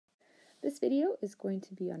This video is going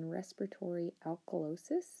to be on respiratory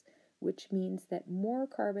alkalosis, which means that more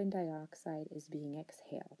carbon dioxide is being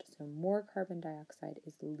exhaled. So more carbon dioxide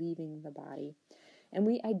is leaving the body. And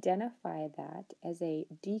we identify that as a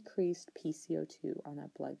decreased PCO2 on a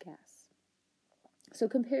blood gas. So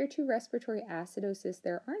compared to respiratory acidosis,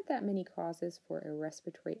 there aren't that many causes for a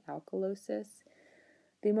respiratory alkalosis.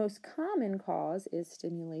 The most common cause is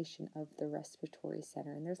stimulation of the respiratory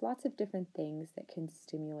center, and there's lots of different things that can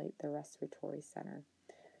stimulate the respiratory center.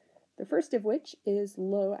 The first of which is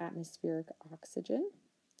low atmospheric oxygen,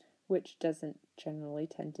 which doesn't generally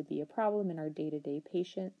tend to be a problem in our day-to-day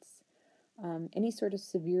patients. Any sort of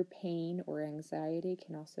severe pain or anxiety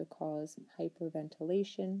can also cause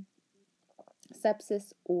hyperventilation,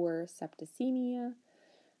 sepsis or septicemia,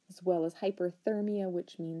 as well as hyperthermia,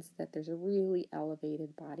 which means that there's a really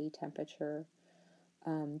elevated body temperature,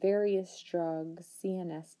 various drugs,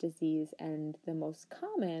 CNS disease, and the most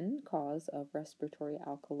common cause of respiratory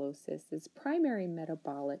alkalosis is primary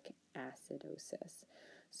metabolic acidosis.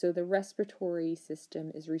 So the respiratory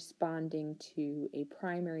system is responding to a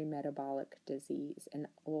primary metabolic disease, and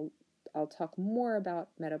I'll talk more about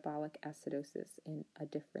metabolic acidosis in a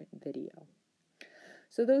different video.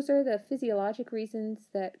 So those are the physiologic reasons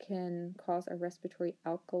that can cause a respiratory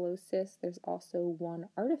alkalosis. There's also one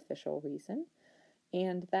artificial reason,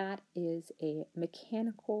 and that is a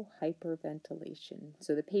mechanical hyperventilation.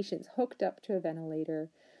 So the patient's hooked up to a ventilator,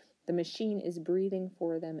 the machine is breathing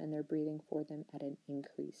for them, and they're breathing for them at an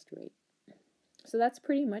increased rate. So that's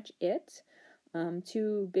pretty much it.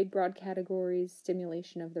 Two big broad categories: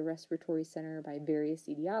 stimulation of the respiratory center by various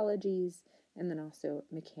etiologies, and then also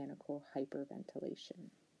mechanical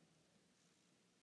hyperventilation.